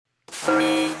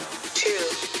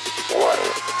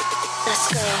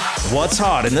What's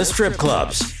hot in the strip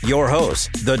clubs? Your hosts,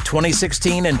 the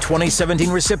 2016 and 2017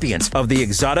 recipients of the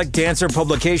Exotic Dancer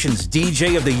Publications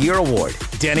DJ of the Year Award,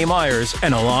 Danny Myers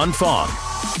and Alon Fong.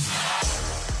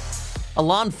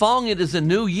 Alon Fong, it is a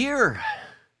new year.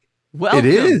 Welcome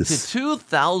to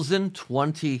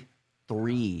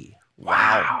 2023.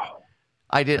 Wow.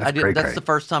 I did. That's the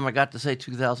first time I got to say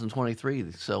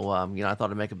 2023. So, I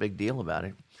thought I'd make a big deal about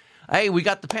it. Hey, we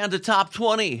got the Panda Top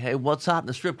 20. Hey, What's Hot in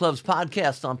the Strip Clubs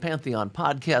podcast on Pantheon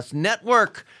Podcast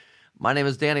Network. My name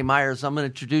is Danny Myers. I'm going to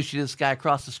introduce you to this guy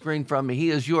across the screen from me.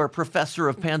 He is your professor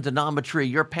of pandanometry,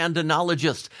 your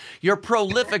pandanologist, your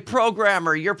prolific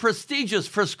programmer, your prestigious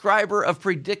prescriber of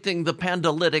predicting the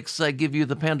pandalytics. I give you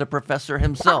the panda professor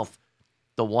himself,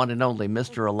 the one and only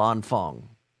Mr. Alon Fong.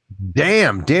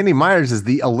 Damn, Danny Myers is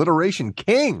the alliteration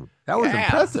king. That was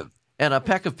impressive. And a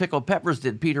peck of pickled peppers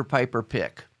did Peter Piper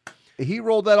pick. He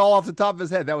rolled that all off the top of his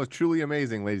head. That was truly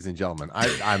amazing, ladies and gentlemen.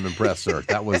 I'm impressed, sir.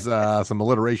 That was some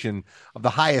alliteration of the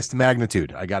highest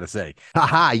magnitude, I got to say.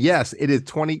 Haha, yes, it is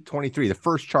 2023. The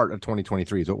first chart of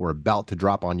 2023 is what we're about to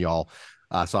drop on y'all.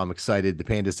 So I'm excited. The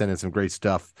Panda sent in some great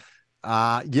stuff.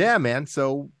 Yeah, man.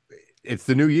 So it's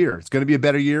the new year. It's going to be a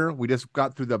better year. We just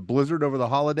got through the blizzard over the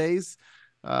holidays.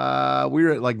 We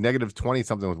were at like negative 20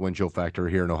 something with wind chill factor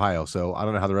here in Ohio. So I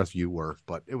don't know how the rest of you were,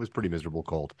 but it was pretty miserable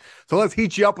cold. So let's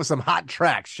heat you up with some hot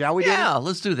tracks, shall we? Yeah,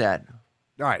 let's do that.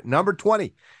 All right, number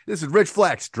 20. This is Rich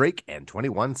Flex, Drake, and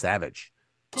 21 Savage.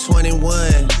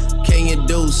 21, can you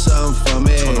do something for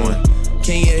me? 21.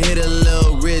 Can you hit a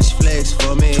little Rich Flex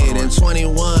for me? 21. Then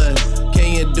 21,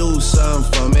 can you do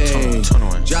something for me?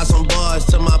 21. Drop some bars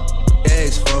to my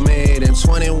ex for me. Then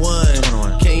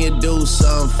 21, can you do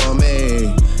something for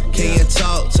me? Can you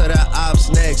talk to the ops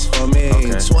next for me?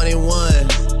 Okay. 21,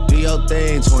 do your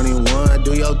thing. 21,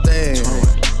 do your thing.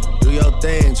 21. Do your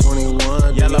thing,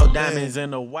 21. Yellow diamonds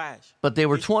in the watch. But they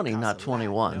were 20, not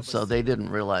 21. So they didn't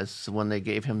realize when they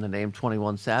gave him the name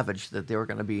 21 Savage that they were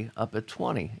going to be up at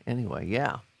 20. Anyway,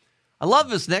 yeah. I love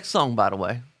this next song, by the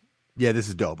way. Yeah, this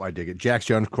is dope. I dig it. Jax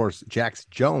Jones,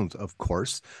 of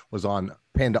course, was on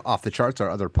Panda Off the Charts, our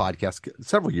other podcast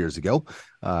several years ago.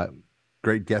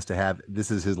 Great guest to have.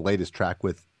 This is his latest track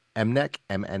with Mnek,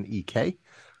 M-N-E-K.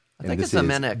 I think it's a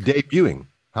Menek. Debuting,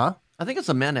 huh? I think it's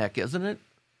a Menek, isn't it?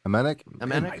 A Menek? A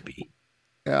Menek? It might be.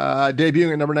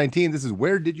 Debuting at number 19, this is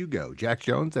Where Did You Go? Jax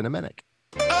Jones and a Menek.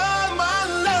 Oh, my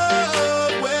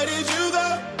love, where did you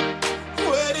go?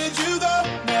 Where did you go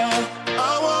now?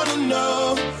 I want to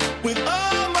know. With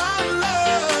all my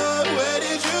love, where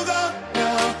did you go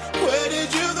now? Where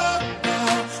did you go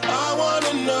now? I want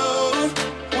to know.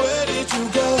 Where did you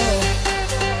go?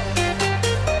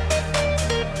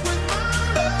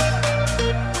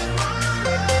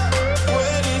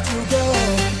 Where did you go?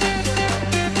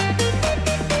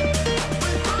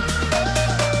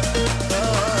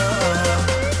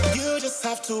 You just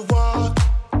have to walk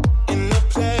in the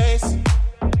place.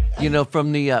 You know,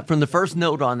 from the first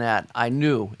note on that, I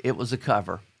knew it was a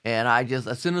cover. And I just,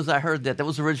 as soon as I heard that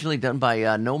was originally done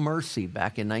by No Mercy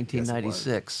back in 1996.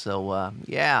 Yes, so,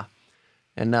 yeah.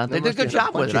 And they did a good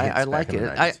job with it. I like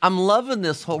it. I'm loving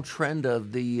this whole trend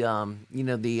of the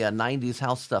 90s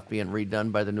house stuff being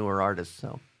redone by the newer artists.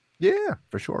 So, yeah,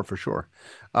 for sure.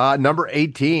 Number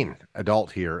 18,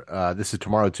 adult here. This is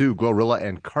Tomorrow 2, Glorilla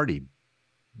and Cardi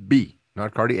B.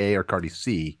 Not Cardi A or Cardi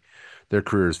C. Their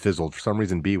careers fizzled. For some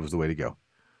reason, B was the way to go.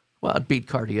 Well, it beat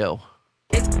Cardio.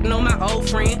 Know my old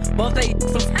friend, both they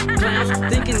some clowns.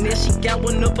 Thinking that she got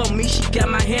one up on me, she got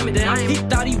my hand down. He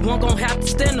thought he wasn't gonna have to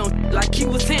stand on like he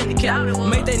was handicapped.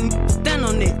 Made that stand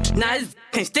on it. Now his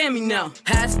can't stand me now.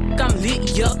 Has I'm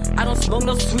lit, yeah. I don't smoke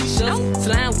no sweet shots.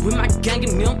 Flying with my gang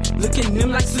and them, looking at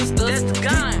them like sisters. That's the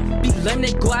gun. Be letting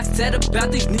they go outside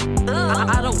about these niggas.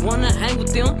 I don't wanna hang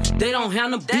with them. They don't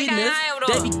have no business.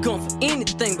 They be going for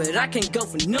anything, but I can't go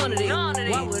for none of it.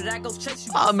 Why would I go chase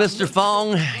you? Mr.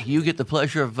 Fong, you get the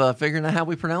pleasure of figuring out how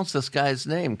we pronounce this guy's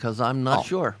name, because I'm not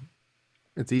sure.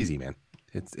 It's easy, man.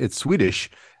 It's Swedish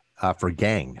for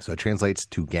gang, so it translates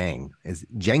to gang. It's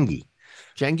Jengi.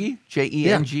 Jengi?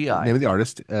 Jengi. Yeah. Name of the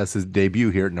artist. This is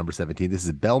debut here at number 17. This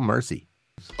is Belle Mercy.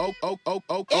 Oh.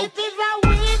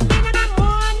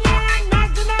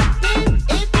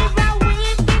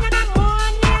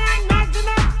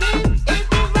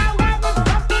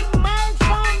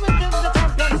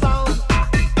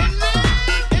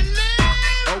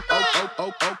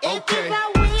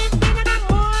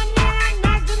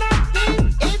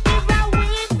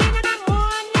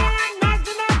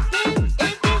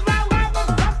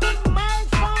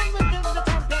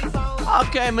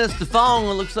 Okay, Mr. Fong,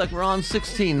 it looks like we're on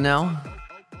 16 now.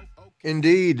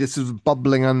 Indeed, this was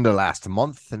bubbling under last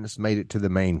month, and it's made it to the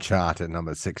main chart at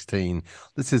number 16.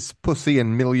 This is Pussy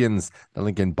and Millions. The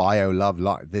link in bio. Love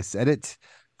this edit.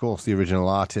 Of course, the original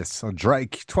artists are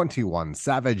Drake, 21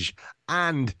 Savage,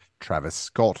 and Travis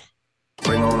Scott.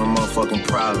 Bring on the motherfucking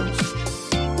problems.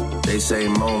 They say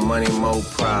more money, more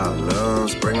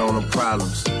problems. Bring on the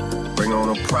problems. Bring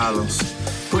on the problems.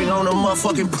 Bring on the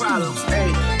motherfucking problems.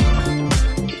 Hey.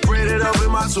 It up in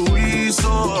my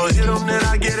Suizo. Hit them, then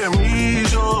I get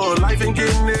amnesia. Life ain't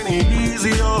getting any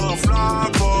easier.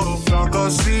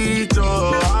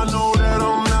 Flacosito. I know that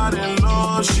I'm not in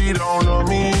love. She don't know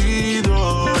me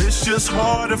either. It's just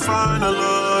hard to find a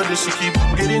love. This shit keep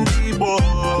on getting deeper.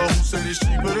 Who said it's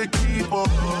cheaper to keep her?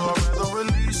 I'd rather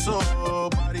release her.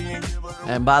 Body ain't give her.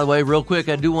 And by the way, real quick,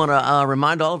 I do want to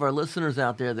remind all of our listeners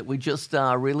out there that we just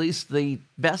released the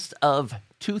best of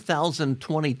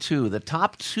 2022, the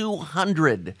top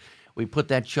 200. We put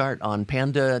that chart on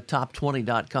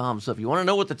pandatop20.com. So if you want to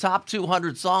know what the top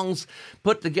 200 songs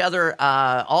put together,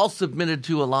 all submitted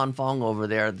to Alon Fong over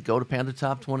there, go to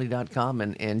pandatop20.com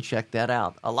and check that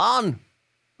out. Alon,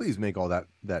 please make all that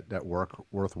work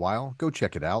worthwhile. Go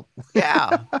check it out.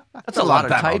 Yeah, that's a lot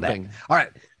of typing. All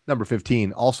right, number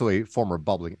 15, also a former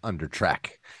bubbling under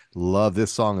track. Love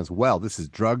this song as well. This is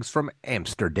Drugs from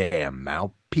Amsterdam.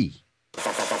 Mal P.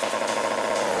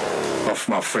 Off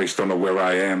my face, don't know where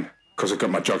I am, cause I got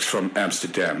my drugs from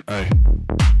Amsterdam. Hey.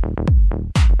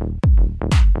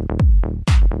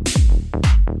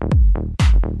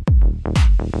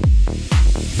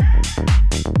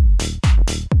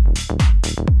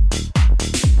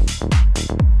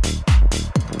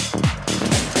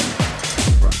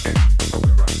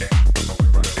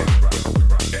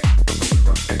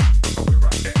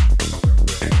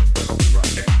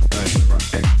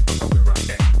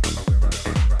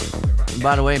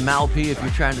 By the way, Mal P, if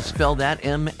you're trying to spell that,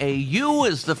 M-A-U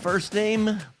is the first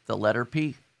name, the letter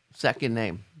P, second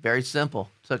name. Very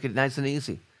simple. Took it nice and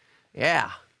easy.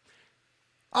 Yeah.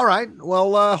 All right.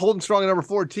 Well, holding strong at number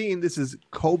 14, this is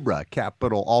Cobra,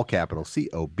 capital, all capital,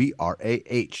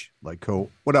 C-O-B-R-A-H. Like,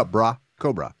 what up, brah?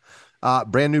 Cobra.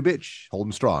 Brand new bitch,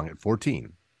 holding strong at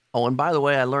 14. Oh, and by the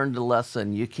way, I learned a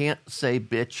lesson. You can't say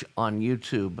bitch on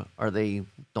YouTube or they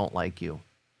don't like you.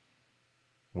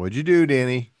 What'd you do,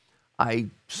 Danny? I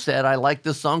said I like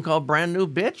this song called Brand New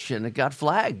Bitch, and it got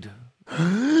flagged.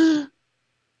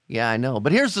 Yeah, I know.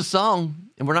 But here's the song,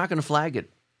 and we're not going to flag it.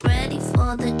 Ready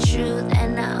for the truth,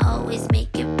 and I always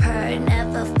make it purr.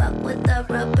 Never fuck with the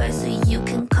rubber, so you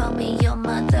can call me your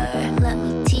mother. Let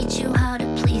me teach you how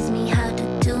to please me, how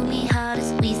to do me, how to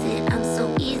squeeze it. I'm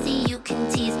so easy, you can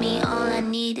tease me. All I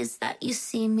need is that you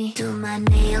see me. Do my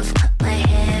nails, cut my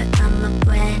hair. I'm a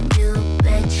brand new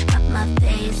bitch. Cut my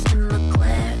face in my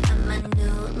glare.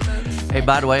 Hey,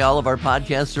 by the way, all of our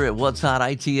podcasts are at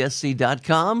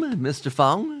what'shotitsc.com. Mr.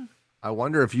 Fong? I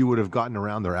wonder if you would have gotten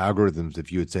around their algorithms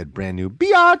if you had said brand new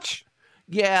biatch.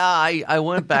 Yeah, I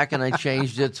went back and I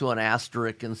changed it to an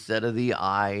asterisk instead of the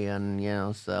I,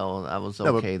 and, so I was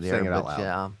okay there. But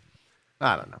yeah.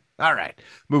 I don't know. All right.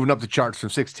 Moving up the charts from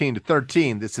 16 to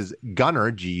 13, this is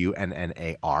Gunnar,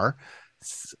 G-U-N-N-A-R,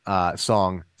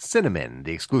 song Cinnamon,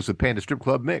 the exclusive Panda Strip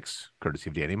Club mix, courtesy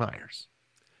of Danny Myers.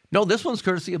 No, this one's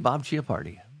courtesy of Bob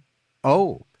Chiappardi.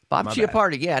 Oh, Bob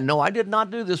Chiappardi. Yeah, no, I did not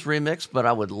do this remix, but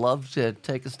I would love to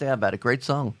take a stab at it. Great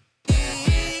song.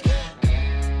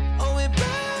 Oh, it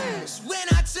burns when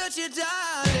I touch you,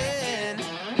 darling.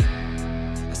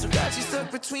 I still got you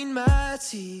stuck between my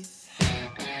teeth.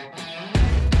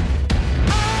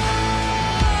 Oh,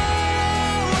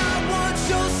 I want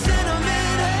your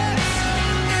cinnamon heads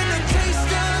and the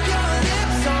taste of your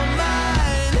lips on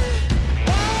mine.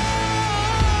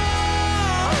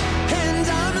 And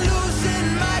I'm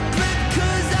losing my grip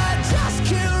 'cause I just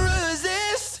can't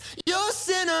resist your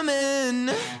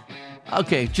cinnamon.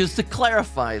 Okay, just to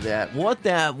clarify that, what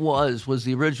that was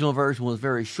the original version was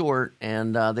very short,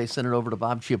 and they sent it over to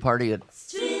Bob Chiappardi at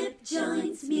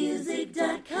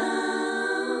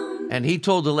StripJointsMusic.com. And he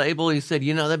told the label, he said,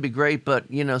 that'd be great, but,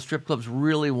 strip clubs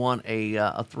really want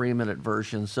a 3-minute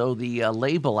version. So the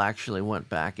label actually went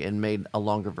back and made a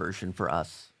longer version for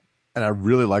us. And I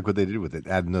really like what they did with it,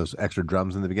 adding those extra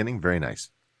drums in the beginning. Very nice.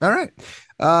 All right.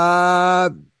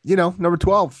 Number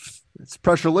 12. It's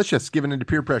Pressurelicious, giving into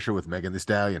peer pressure with Megan Thee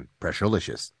Stallion.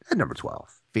 Pressurelicious at number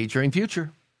 12. Featuring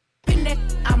Future.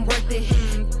 I'm worth it.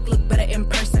 Look better in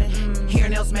person. Hair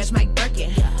nails match Mike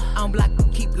Birkin. On block,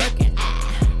 keep lurking.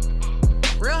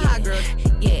 Real hot girl.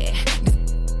 Yeah.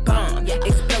 Bomb. Yeah.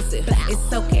 Explosive. It's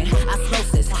soaking.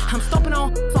 Osmosis. I'm stomping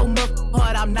on so much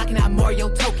hard. I'm knocking out Mario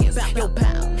tokens. Yo,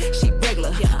 pow. She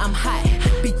regular. I'm hot.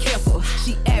 Be careful.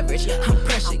 She average. I'm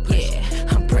pressure. Yeah.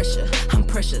 I'm pressure.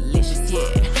 delicious, yeah.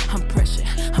 I'm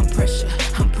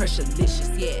pressure-licious,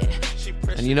 yeah.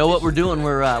 And you know what we're doing?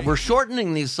 We're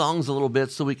shortening these songs a little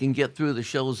bit so we can get through the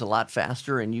shows a lot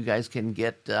faster, and you guys can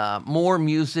get more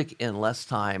music in less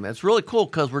time. It's really cool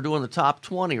because we're doing the top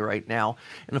 20 right now,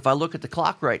 and if I look at the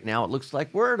clock right now, it looks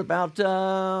like we're at about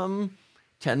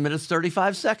 10 minutes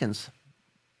 35 seconds.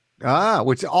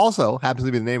 Which also happens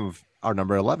to be the name of our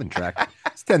number 11 track.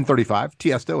 It's 10:35.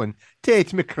 Tiesto and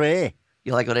Tate McRae.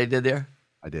 You like what I did there?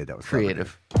 I did. That was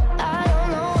creative. I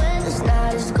don't know where this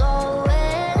night is going,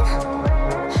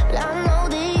 but I know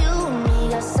that you and me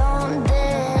got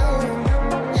something.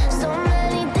 So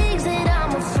many things that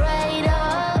I'm afraid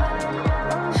of,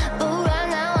 but right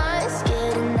now I ain't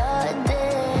scared of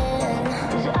nothing.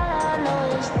 'Cause all I know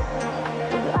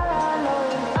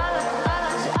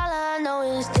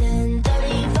is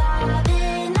 10:35,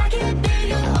 and I can feel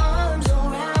your arms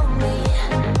around me.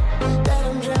 Let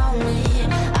them drown me.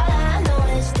 All I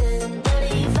know is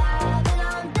 10:35, and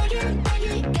I'm thinking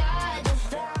God you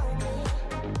found me.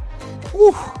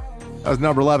 Whew. That was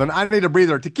number 11. I need a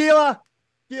breather. Tequila.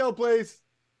 Tequila, please.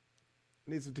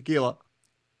 I need some tequila.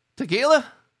 Tequila?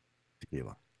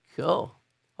 Tequila. Cool.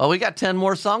 Well, we got 10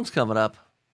 more songs coming up.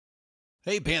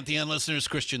 Hey, Pantheon listeners,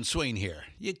 Christian Swain here.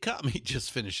 You caught me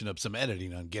just finishing up some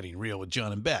editing on Getting Real with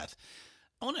John and Beth.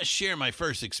 I want to share my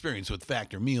first experience with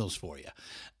Factor Meals for you.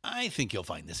 I think you'll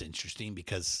find this interesting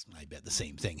because I bet the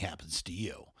same thing happens to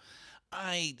you.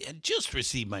 I had just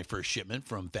received my first shipment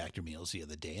from Factor Meals the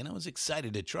other day, and I was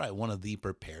excited to try one of the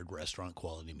prepared restaurant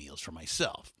quality meals for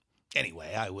myself.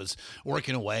 Anyway, I was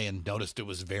working away and noticed it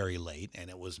was very late, and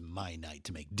it was my night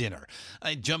to make dinner.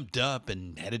 I jumped up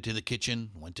and headed to the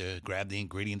kitchen, went to grab the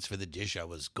ingredients for the dish I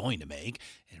was going to make,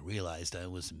 and realized I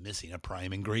was missing a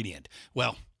prime ingredient.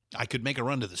 Well, I could make a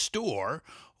run to the store,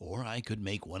 or I could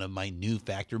make one of my new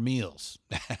Factor meals.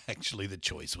 Actually, the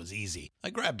choice was easy.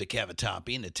 I grabbed a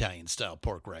cavatappi, an Italian-style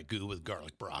pork ragu with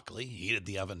garlic broccoli, heated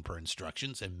the oven per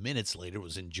instructions, and minutes later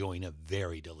was enjoying a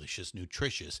very delicious,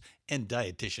 nutritious, and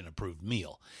dietitian-approved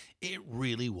meal. It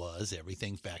really was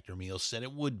everything Factor Meals said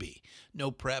it would be.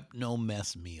 No prep, no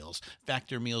mess meals.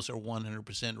 Factor Meals are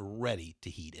 100% ready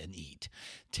to heat and eat.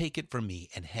 Take it from me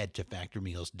and head to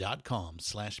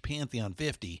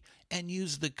factormeals.com/Pantheon50 and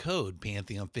use the code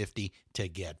Pantheon50 to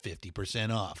get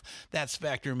 50% off. That's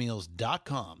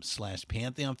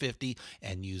factormeals.com/Pantheon50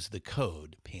 and use the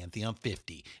code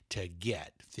Pantheon50 to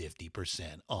get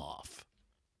 50% off.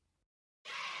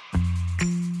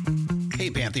 Hey,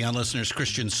 Pantheon listeners,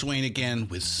 Christian Swain again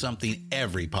with something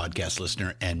every podcast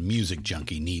listener and music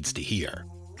junkie needs to hear.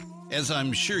 As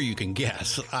I'm sure you can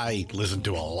guess, I listen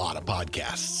to a lot of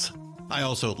podcasts. I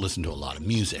also listen to a lot of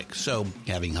music, so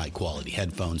having high-quality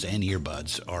headphones and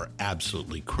earbuds are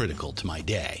absolutely critical to my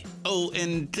day. Oh,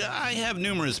 and I have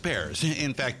numerous pairs.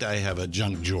 In fact, I have a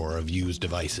junk drawer of used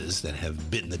devices that have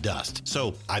bitten the dust,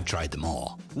 so I've tried them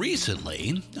all.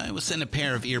 Recently, I was sent a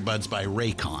pair of earbuds by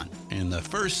Raycon, and the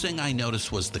first thing I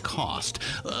noticed was the cost.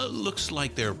 Looks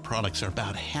like their products are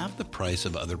about half the price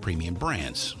of other premium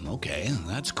brands. Okay,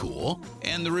 that's cool.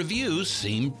 And the reviews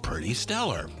seem pretty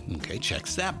stellar. Okay,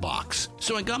 checks that box.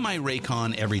 So I got my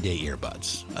Raycon Everyday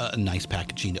Earbuds. A nice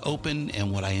packaging to open,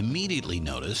 and what I immediately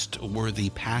noticed were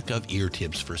the pack of ear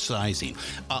tips for sizing.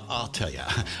 I'll tell you,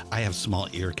 I have small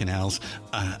ear canals.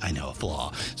 I know a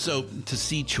flaw. So to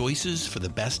see choices for the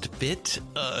best fit,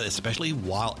 especially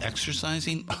while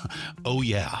exercising, oh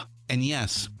yeah. And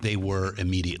yes, they were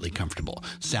immediately comfortable.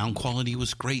 Sound quality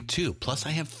was great too. Plus, I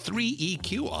have 3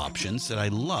 EQ options that I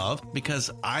love because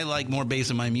I like more bass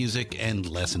in my music and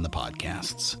less in the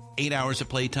podcasts. 8 hours of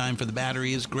playtime for the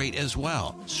battery is great as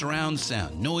well. Surround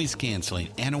sound, noise canceling,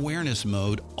 and awareness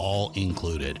mode all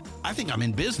included. I think I'm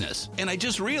in business, and I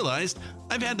just realized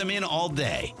I've had them in all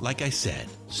day. Like I said,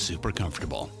 super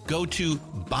comfortable. Go to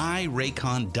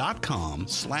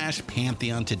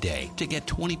buyraycon.com/Pantheon today to get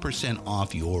 20%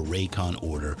 off your Raycon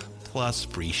order plus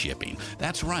free shipping.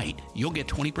 That's right. You'll get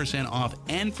 20% off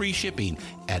and free shipping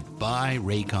at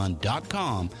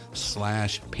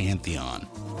buyraycon.com/Pantheon.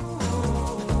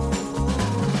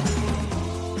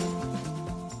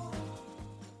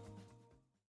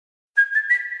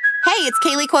 Hey, it's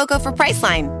Kaylee Cuoco for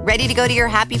Priceline. Ready to go to your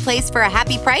happy place for a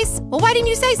happy price? Well, why didn't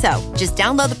you say so? Just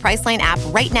download the Priceline app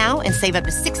right now and save up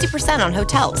to 60% on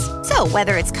hotels. So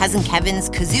whether it's Cousin Kevin's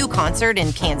Kazoo Concert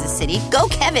in Kansas City, go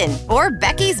Kevin, or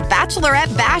Becky's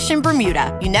Bachelorette Bash in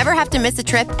Bermuda, you never have to miss a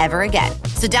trip ever again.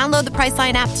 So download the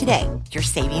Priceline app today. Your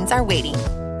savings are waiting.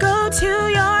 Go to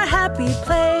your happy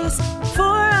place for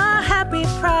a happy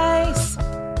price.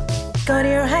 Go to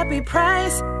your happy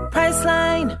price,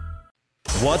 Priceline.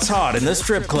 What's hot in the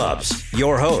strip clubs?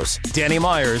 Your hosts, Danny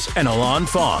Myers and Alon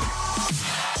Fong.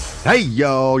 Hey,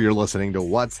 yo, you're listening to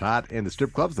What's Hot in the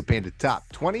Strip Clubs, the Panda Top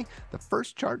 20, the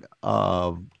first chart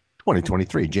of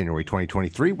 2023, January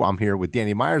 2023. Well, I'm here with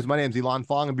Danny Myers. My name's Elon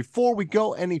Fong. And before we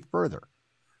go any further,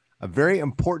 a very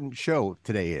important show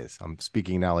today is. I'm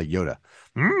speaking now like Yoda.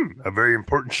 A very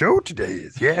important show today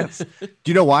is, yes. Do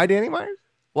you know why, Danny Myers?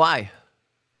 Why?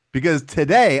 Because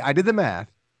today I did the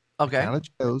math. Okay. I counted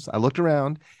shows. I looked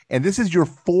around, and this is your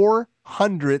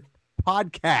 400th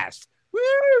podcast. Woo!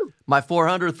 My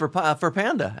 400th for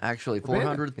Panda, actually.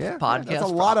 400th podcast. That's a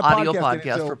lot of audio podcast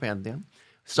podcast for Panda.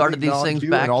 Started these things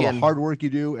back and all in. the hard work you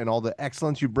do and all the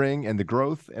excellence you bring and the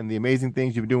growth and the amazing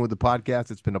things you've been doing with the podcast.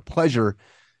 It's been a pleasure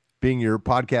being your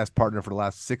podcast partner for the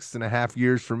last 6.5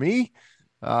 years for me.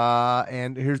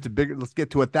 And here's the bigger, let's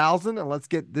get to 1,000 and let's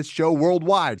get this show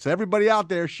worldwide. So everybody out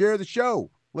there, share the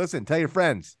show. Listen, tell your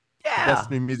friends. Yeah.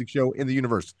 Best music show in the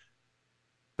universe.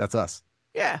 That's us.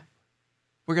 Yeah.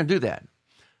 We're going to do that.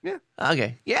 Yeah.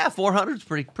 Okay. Yeah, 400 is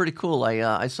pretty cool.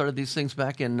 I started these things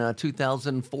back in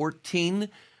 2014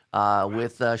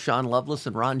 with Sean Loveless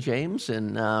and Ron James,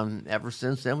 and ever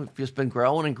since then we've just been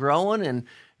growing and growing, and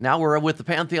now we're with the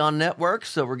Pantheon Network,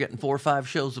 so we're getting 4 or 5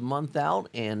 shows a month out,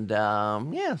 and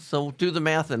so do the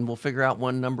math, and we'll figure out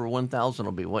when number 1,000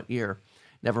 will be, what year.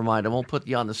 Never mind, I won't put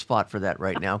you on the spot for that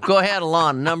right now. Go ahead,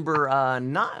 Alon. Number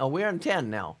 9. Oh, we're on 10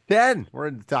 now. 10. We're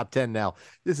in the top 10 now.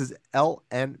 This is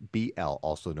LNBL,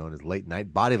 also known as Late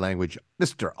Night Body Language,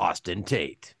 Mr. Austin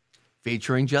Tate.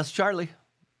 Featuring Just Charlie.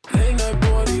 Late night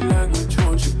body language,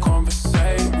 won't you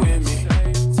conversate with me?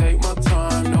 Take my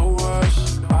time, no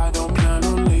rush, I don't plan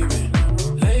on leaving.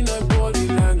 Late night body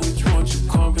language, won't you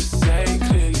conversate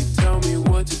clearly? Tell me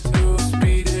what to do,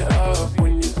 speed it up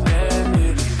when you're there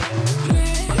nearly.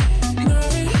 Late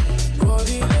night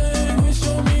body language,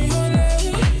 show me your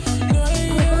late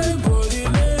night body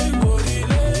language.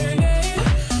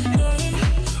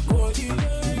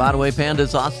 By the way,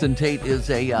 Panda's Austin Tate is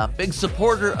a big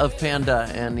supporter of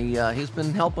Panda, and he's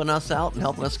been helping us out and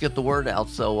helping us get the word out.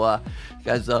 So,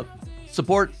 guys,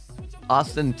 support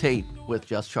Austin Tate with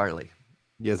Just Charlie.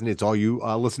 Yes, and it's all you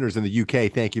listeners in the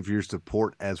UK. Thank you for your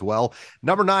support as well.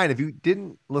 Number 9, if you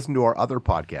didn't listen to our other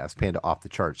podcast, Panda Off the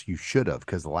Charts, you should have,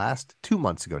 because the last 2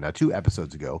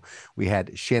 episodes ago, we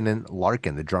had Shannon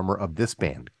Larkin, the drummer of this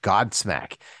band,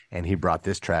 Godsmack, and he brought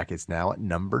this track. It's now at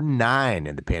number 9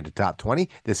 in the Panda Top 20.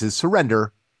 This is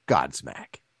Surrender,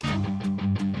 Godsmack.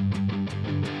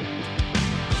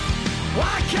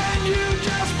 Why can't you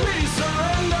just please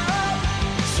surrender?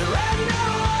 Surrender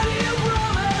what you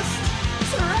promised.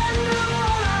 Surrender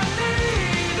what I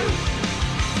need.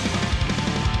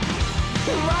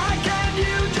 Why can't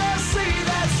you just see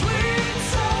that sweet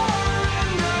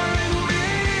surrender in me?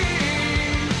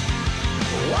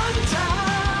 One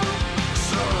time,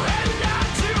 surrender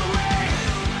to me.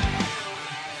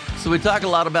 So we talk a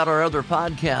lot about our other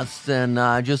podcasts,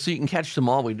 and just so you can catch them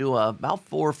all, we do about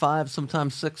 4 or 5,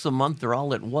 sometimes 6 a month. They're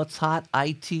all at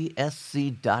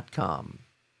what'shotitsc.com.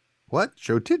 What?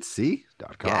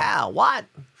 Showtitsc.com. Yeah, what?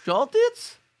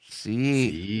 Showtits?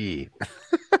 See.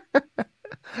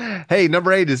 Hey,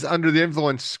 number 8 is Under the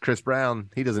Influence, Chris Brown.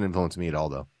 He doesn't influence me at all,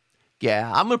 though.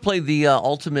 Yeah, I'm going to play the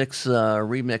Ultimix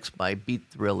remix by Beat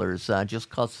Thrillers just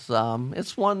because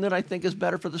it's one that I think is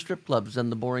better for the strip clubs than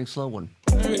the boring slow one.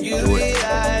 You be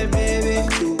high, baby,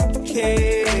 you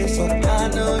care, so I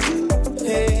know you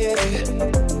pay.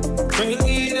 Bring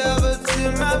it over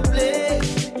to my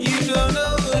place. You don't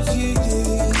know what you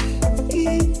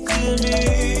did to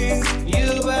me.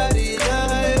 Your body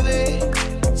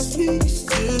live speaks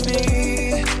to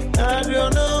me. I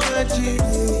don't know what you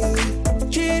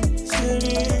did to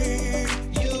me.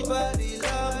 Your body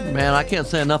live. Man, I can't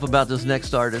say enough about this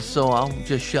next artist, so I'll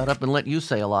just shut up and let you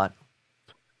say a lot.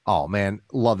 Oh, man,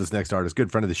 love this next artist.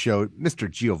 Good friend of the show, Mr.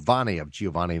 Giovanni of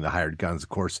Giovanni and the Hired Guns. Of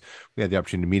course, we had the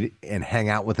opportunity to meet and hang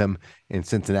out with him in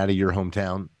Cincinnati, your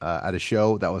hometown, at a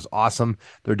show. That was awesome.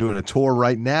 They're doing a tour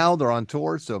right now. They're on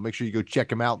tour, so make sure you go check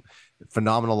them out.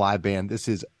 Phenomenal live band. This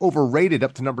is Overrated,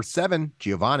 up to number 7,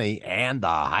 Giovanni and the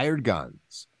Hired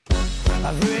Guns.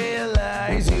 I've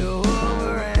realized you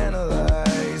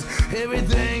overanalyze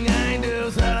everything I do.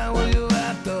 Thought I was you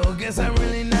out though. Guess I'm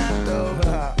really not though.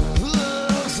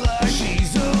 Looks like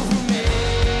she's over me.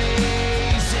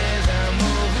 Says I'm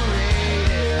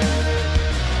overrated.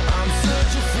 I'm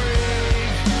such a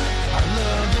freak. I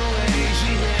love the way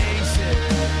she hates it.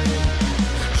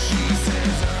 She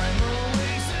says I'm a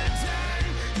waste of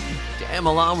time. Damn,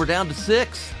 Alon, we're down to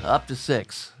 6. Up to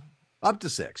 6. Up to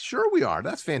 6. Sure we are.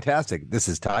 That's fantastic. This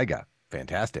is Tyga.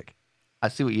 Fantastic. I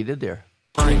see what you did there.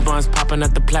 100 buns popping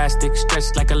at the plastic,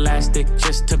 stretched like elastic.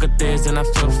 Just took a thiz and I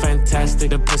feel fantastic.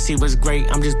 The pussy was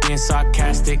great, I'm just being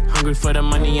sarcastic. Hungry for the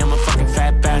money, I'm a fucking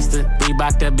fat bastard.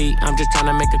 Reebok that beat, I'm just trying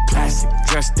to make a classic.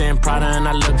 Dressed in Prada and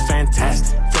I look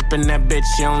fantastic. Flipping that bitch,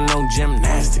 you don't know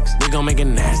gymnastics. We gon' make it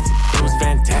nasty, it was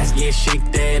fantastic. Yeah, shake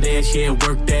that ass, yeah,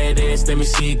 work that ass. Let me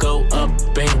see it go up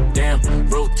and down.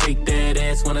 Rotate that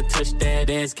ass, wanna touch that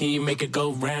ass. Can you make it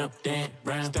go round and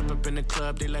round? Step up in the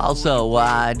club, they like. Also,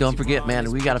 don't forget, man,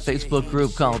 we got a Facebook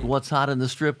group called What's Hot in the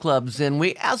Strip Clubs, and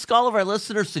we ask all of our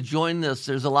listeners to join this.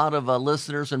 There's a lot of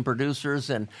listeners and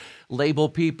producers and label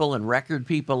people and record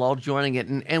people all joining it,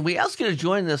 and we ask you to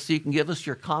join this so you can give us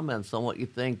your comments on what you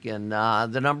think. And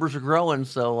the numbers are growing,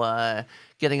 so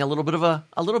getting a little bit of a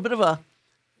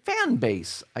fan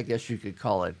base, I guess you could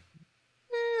call it.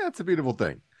 Yeah, it's a beautiful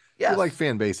thing. Yeah, I like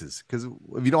fan bases because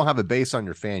if you don't have a base on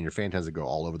your fan tends to go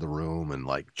all over the room and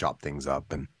like chop things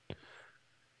up. And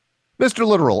Mr.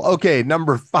 Literal. Okay,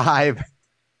 number 5.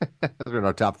 We're in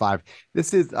our top 5.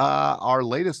 This is our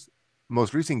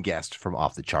most recent guest from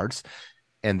Off the Charts,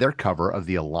 and their cover of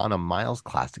the Alana Miles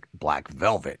classic Black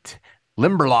Velvet.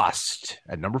 Limberlost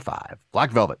at number 5.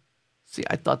 Black Velvet. See,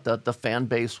 I thought that the fan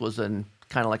base was in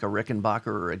kind of like a Rickenbacker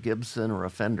or a Gibson or a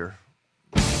Fender.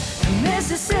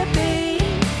 Mississippi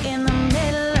in the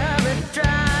middle of a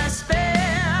dry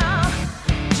spell.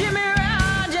 Jimmy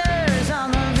Rogers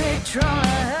on the Victrola.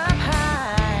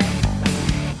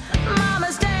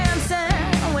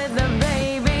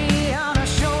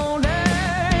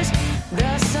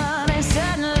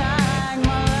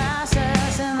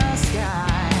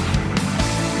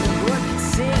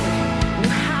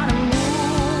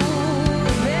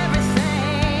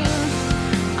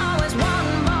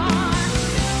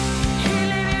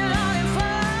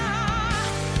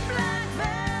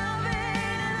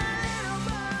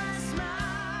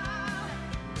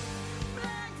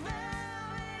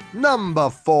 Number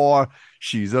 4,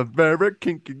 she's a very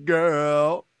kinky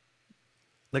girl.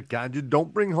 The kind you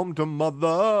don't bring home to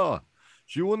mother.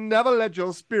 She will never let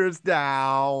your spirits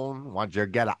down once you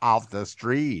get her off the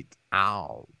street.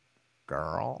 Ow,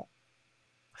 girl.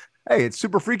 Hey, it's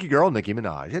super freaky girl Nicki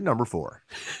Minaj at number 4.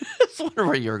 I was wondering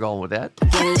where you were going with that.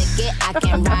 Can lick it, I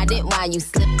can ride it while you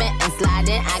slipping and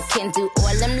sliding. I can do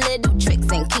all them little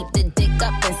tricks and keep the dick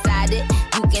up inside it.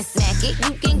 You can smack it,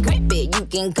 you can grip it, you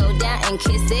can go down and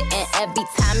kiss it. And every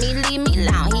time he leave me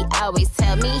alone, he always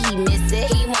tell me he miss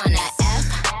it. He wanna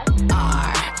F-R-E-A-K.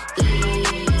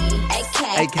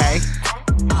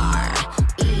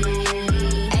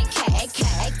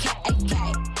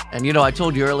 And, you know, I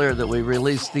told you earlier that we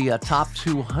released the top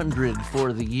 200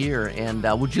 for the year. And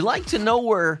would you like to know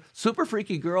where Super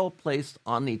Freaky Girl placed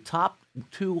on the top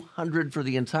 200 for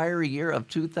the entire year of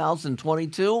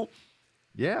 2022?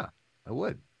 Yeah, I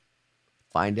would.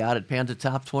 Find out at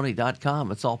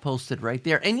pandatop20.com. It's all posted right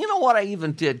there. And you know what I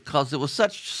even did, because it was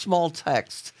such small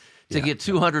text to get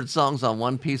 200 songs on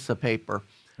one piece of paper.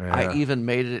 Yeah. I even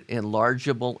made it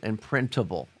enlargeable and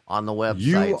printable on the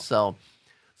website.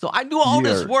 So I do all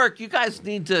this work. You guys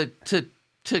need to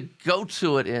go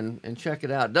to it and check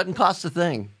it out. It doesn't cost a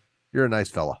thing. You're a nice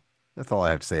fella. That's all I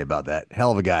have to say about that.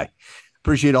 Hell of a guy.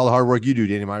 Appreciate all the hard work you do,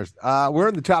 Danny Myers. We're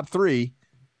in the top 3.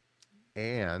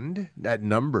 And at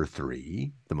number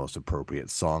 3, the most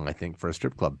appropriate song, I think, for a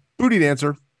strip club. Booty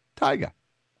Dancer, Tyga.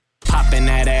 Popping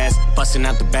that ass, busting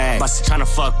out the bag. Bustin' tryna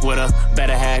fuck with her,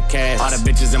 better have cash. All the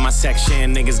bitches in my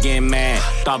section, niggas getting mad.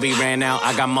 Thought we ran out,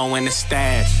 I got more in the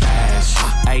stash.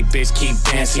 Hey, bitch, keep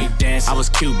dancing. I was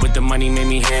cute, but the money made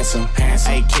me handsome.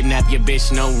 Hey, kidnap your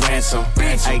bitch, no ransom.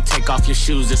 Hey, take off your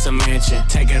shoes, it's a mansion.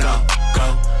 Take it off,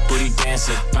 go, booty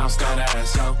dancing, bounce that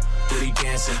ass, go. Booty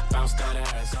dancing, bounce that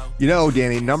ass, go. You know,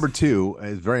 Danny, number 2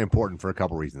 is very important for a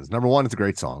couple reasons. Number 1, it's a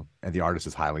great song, and the artist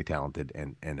is highly talented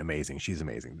and amazing. She's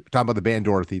amazing. We're talking about the band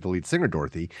Dorothy, the lead singer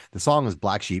Dorothy. The song is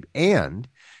Black Sheep, and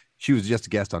she was just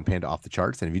a guest on Panda Off the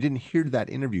Charts. And if you didn't hear that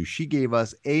interview, she gave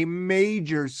us a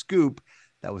major scoop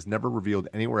that was never revealed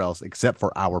anywhere else except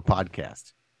for our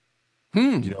podcast. Do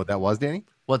you know what that was, Danny?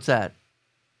 What's that?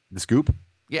 The scoop?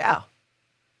 Yeah.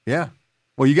 Yeah.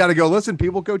 Well, you got to go listen,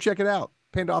 people. Go check it out.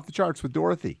 Panda Off the Charts with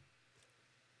Dorothy.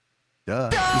 Duh.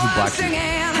 This is Black Sheep.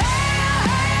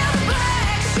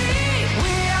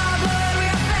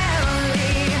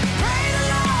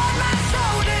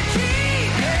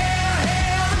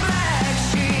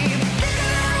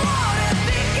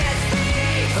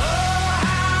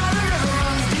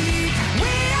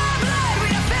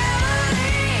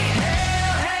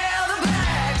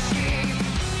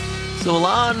 So,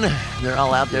 Alon, they're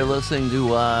all out there listening to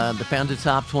the Panda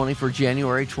Top 20 for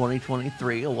January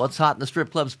 2023. What's Hot in the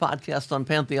Strip Clubs podcast on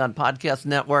Pantheon Podcast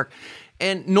Network.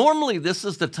 And normally this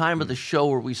is the time of the show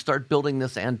where we start building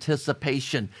this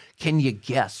anticipation. Can you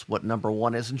guess what number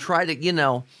one is? And try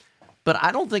to, but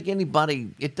I don't think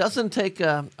it doesn't take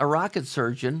a rocket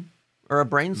surgeon or a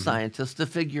brain scientist to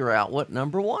figure out what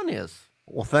number one is.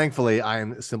 Well, thankfully, I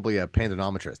am simply a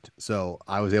pandonometrist. So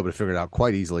I was able to figure it out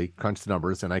quite easily, crunch the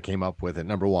numbers, and I came up with it.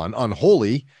 Number one,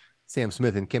 Unholy, Sam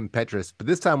Smith and Kim Petras. But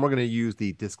this time we're going to use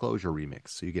the Disclosure remix.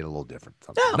 So you get a little different.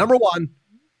 Yeah. Number one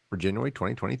for January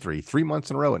 2023, 3 months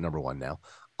in a row at number one now.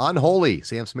 Unholy,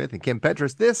 Sam Smith and Kim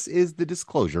Petras. This is the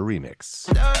Disclosure remix.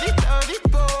 Dirty, dirty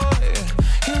boy.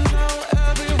 You know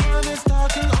everyone is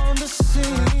talking on the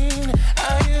scene.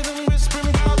 I hear them whispering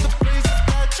about the places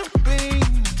that you've been.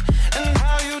 And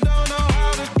how you don't know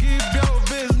how to keep your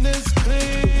business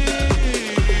clean.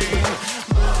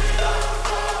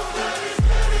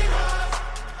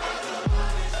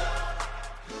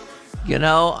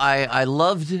 I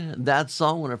loved that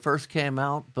song when it first came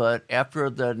out, but after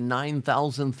the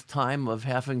 9,000th time of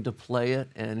having to play it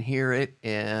and hear it,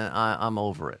 I'm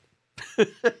over it.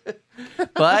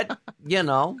 But,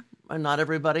 not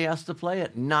everybody has to play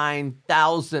it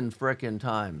 9,000 frickin'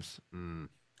 times.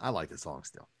 I like the song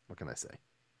still. What can I say?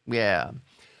 Yeah.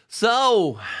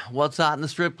 So, what's hot in the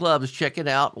strip clubs? Check it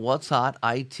out. What's hot,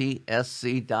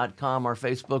 ITSC.com, our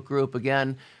Facebook group.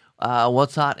 Again,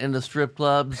 what's hot in the strip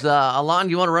clubs? Alon,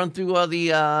 you want to run through the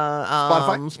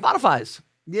Spotify's?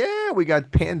 Yeah, we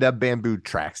got Panda Bamboo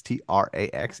Tracks,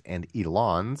 TRAX, and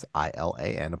Elan's,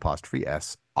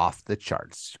 ILAN''S, off the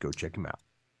charts. Go check him out.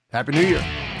 Happy New Year.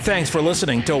 Thanks for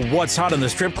listening to What's Hot in the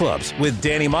Strip Clubs with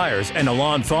Danny Myers and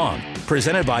Alon Fong.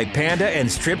 Presented by Panda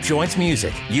and Strip Joints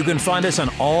Music. You can find us on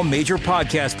all major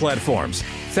podcast platforms.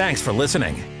 Thanks for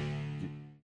listening.